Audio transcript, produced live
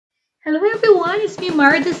Hello everyone, it's me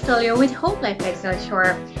Myra Dacillo with Homelife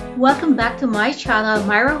Excelsior. Welcome back to my channel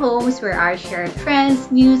Myra Homes, where I share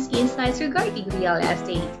trends, news, insights regarding real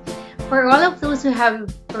estate. For all of those who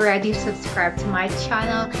have already subscribed to my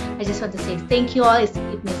channel, I just want to say thank you all. It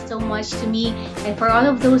means so much to me. And for all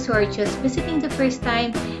of those who are just visiting the first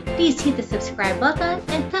time, please hit the subscribe button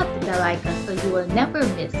and tap the bell icon so you will never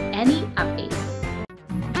miss any updates.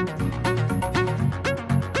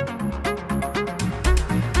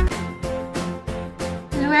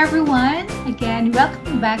 Hello everyone! Again,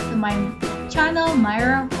 welcome back to my channel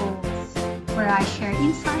Myra Homes, where I share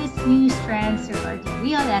insights, news, trends regarding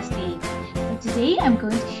real estate. And today I'm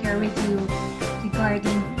going to share with you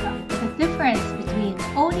regarding the difference between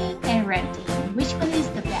owning and renting. Which one is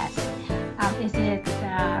the best? Is it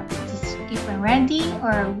just keep on renting,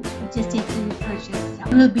 or just need to purchase?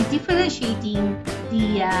 We'll be differentiating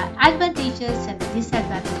the advantages and the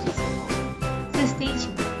disadvantages of both. So stay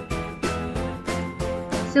tuned.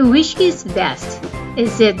 So which is best?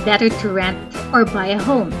 Is it better to rent or buy a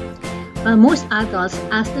home? Well, most adults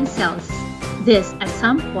ask themselves this at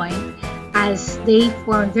some point as they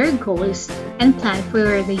form their goals and plan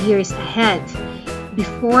for the years ahead.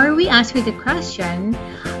 Before we answer the question,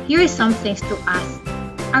 here are some things to ask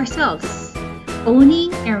ourselves.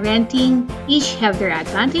 Owning and renting each have their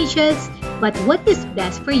advantages, but what is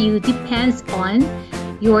best for you depends on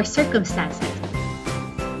your circumstances.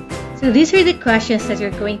 So these are the questions that you're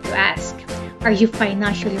going to ask. Are you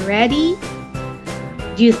financially ready?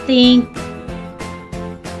 Do you think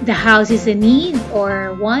the house is a need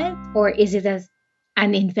or want, or is it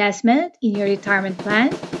an investment in your retirement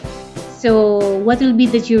plan? So what will be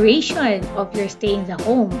the duration of your stay in the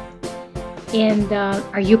home? And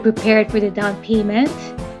are you prepared for the down payment?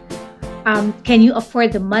 Can you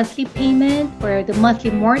afford the monthly payment or the monthly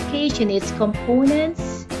mortgage and its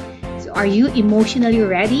components? So are you emotionally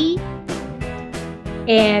ready?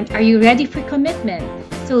 And are you ready for commitment?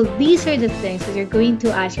 So these are the things that you're going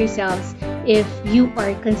to ask yourselves if you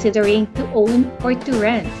are considering to own or to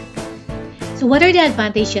rent. So what are the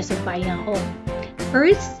advantages of buying a home?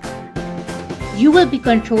 First, you will be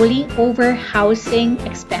controlling over housing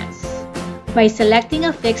expense. By selecting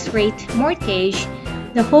a fixed rate mortgage,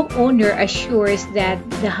 the homeowner assures that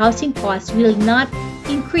the housing costs will not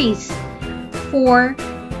increase for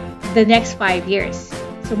the next 5 years.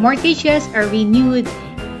 So mortgages are renewed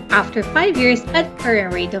after 5 years at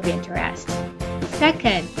current rate of interest.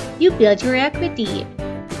 Second, you build your equity,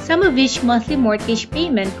 some of which monthly mortgage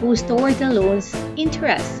payment goes toward the loan's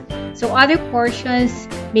interest. So other portions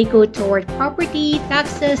may go toward property,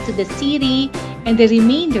 taxes to the city, and the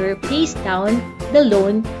remainder pays down the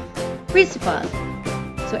loan principal.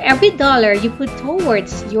 So every dollar you put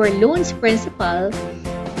towards your loan's principal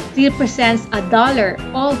represents a dollar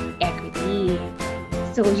of equity.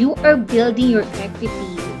 So you are building your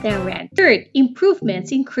equity, then rent. Third,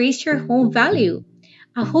 improvements increase your home value.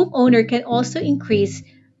 A homeowner can also increase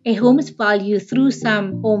a home's value through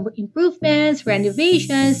some home improvements,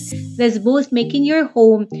 renovations, thus both making your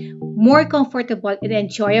home more comfortable and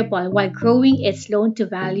enjoyable while growing its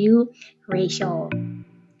loan-to-value ratio.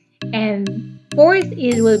 And fourth,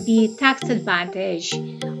 it will be tax advantage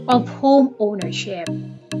of home ownership.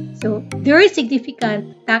 So there are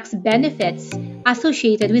significant tax benefits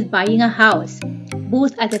associated with buying a house,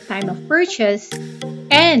 both at the time of purchase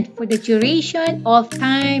and for the duration of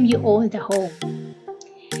time you own the home.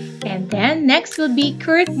 And then next will be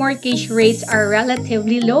current mortgage rates are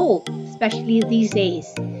relatively low, especially these days.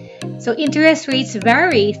 So interest rates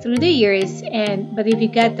vary through the years, but if you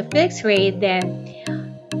get the fixed rate, then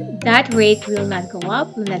that rate will not go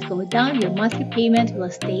up, will not go down. Your monthly payment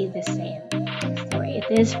will stay the same. So it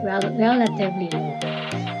is relatively low.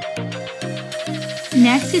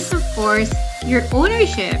 Next is, of course, your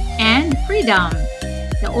ownership and freedom.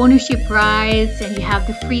 The ownership rights, and you have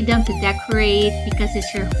the freedom to decorate because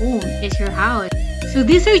it's your home, it's your house. So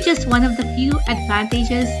these are just one of the few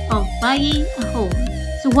advantages of buying a home.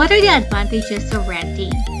 So what are the advantages of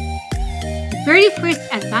renting? The very first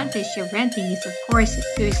advantage of renting is, of course,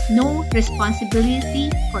 there's no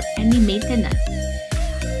responsibility for any maintenance.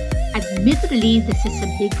 Admittedly, this is a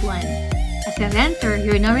big one. As a renter,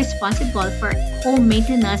 you're not responsible for home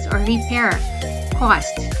maintenance or repair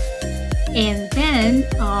cost. And then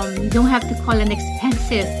you don't have to call an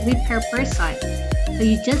expensive repair person. So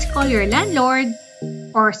you just call your landlord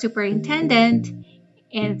or superintendent,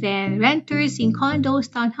 and then renters in condos,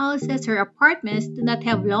 townhouses, or apartments do not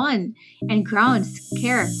have lawn and grounds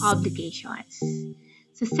care obligations.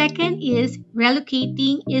 So second is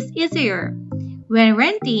relocating is easier. When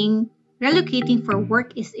renting, relocating for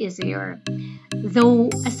work is easier. Though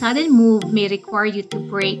a sudden move may require you to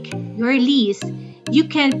break your lease, you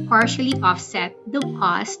can partially offset the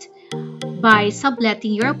cost by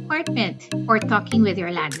subletting your apartment or talking with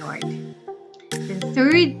your landlord. Then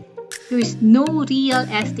third, there is no real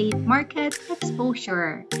estate market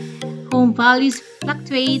exposure. Home values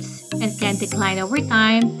fluctuates and can decline over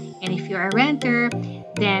time, and if you're a renter,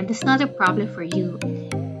 then that's not a problem for you.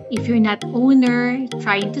 If you're not owner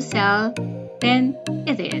trying to sell, then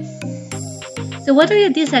it is. So what are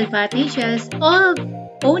the disadvantages of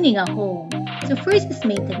owning a home? So first is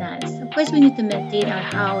maintenance. Of course, we need to maintain our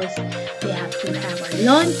house. We have to have our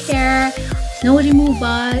lawn care, snow removal,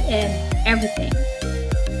 and everything.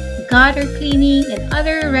 Gutter cleaning and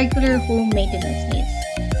other regular home maintenance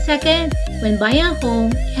needs. Second, when buying a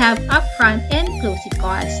home, we have upfront and closing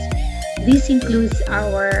costs. This includes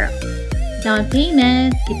our down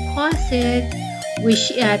payment, deposit, which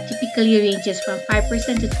typically ranges from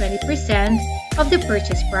 5% to 20% of the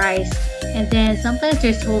purchase price. And then sometimes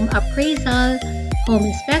there's home appraisal, home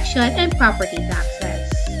inspection, and property taxes.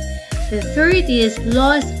 The third is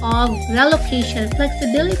loss of relocation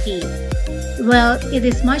flexibility. Well, it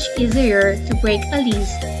is much easier to break a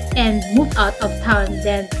lease and move out of town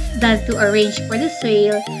than to arrange for the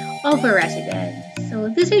sale of a residence. So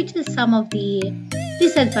these are just some of the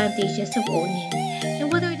disadvantages of owning.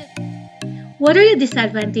 And what are the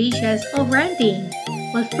disadvantages of renting?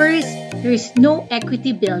 Well, first, there is no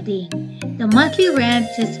equity building. The monthly rent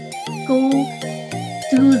just goes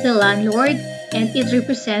to the landlord and it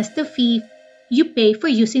represents the fee you pay for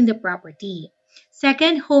using the property.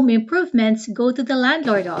 Second, home improvements go to the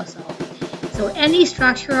landlord also. So any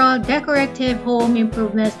structural, decorative home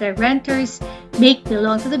improvements that renters make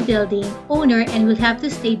belong to the building owner and will have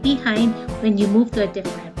to stay behind when you move to a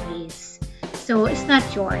different place. So it's not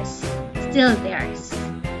yours, it's still theirs.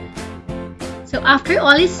 So after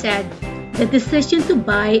all is said, the decision to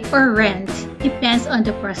buy or rent depends on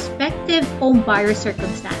the prospective home buyer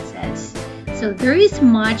circumstances. So there is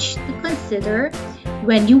much to consider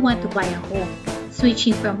when you want to buy a home.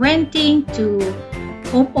 Switching from renting to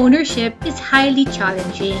home ownership is highly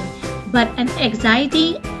challenging, but an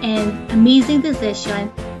exciting and amazing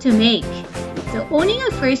decision to make. So owning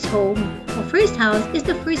a first home or first house is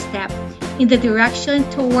the first step in the direction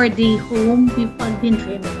toward the home we've all been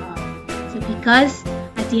dreaming of. So because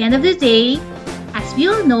at the end of the day, as we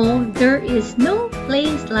all know, there is no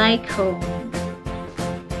place like home.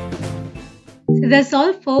 So that's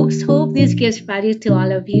all, folks. Hope this gives value to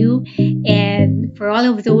all of you. And for all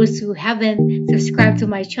of those who haven't subscribed to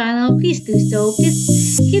my channel, please do so.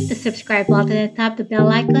 Please hit the subscribe button and tap the bell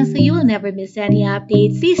icon so you will never miss any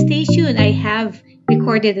updates. Please stay tuned. I have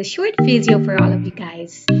recorded a short video for all of you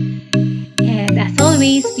guys. And as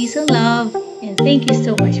always, peace and love. And thank you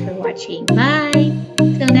so much for watching. Bye.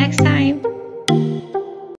 Till next time.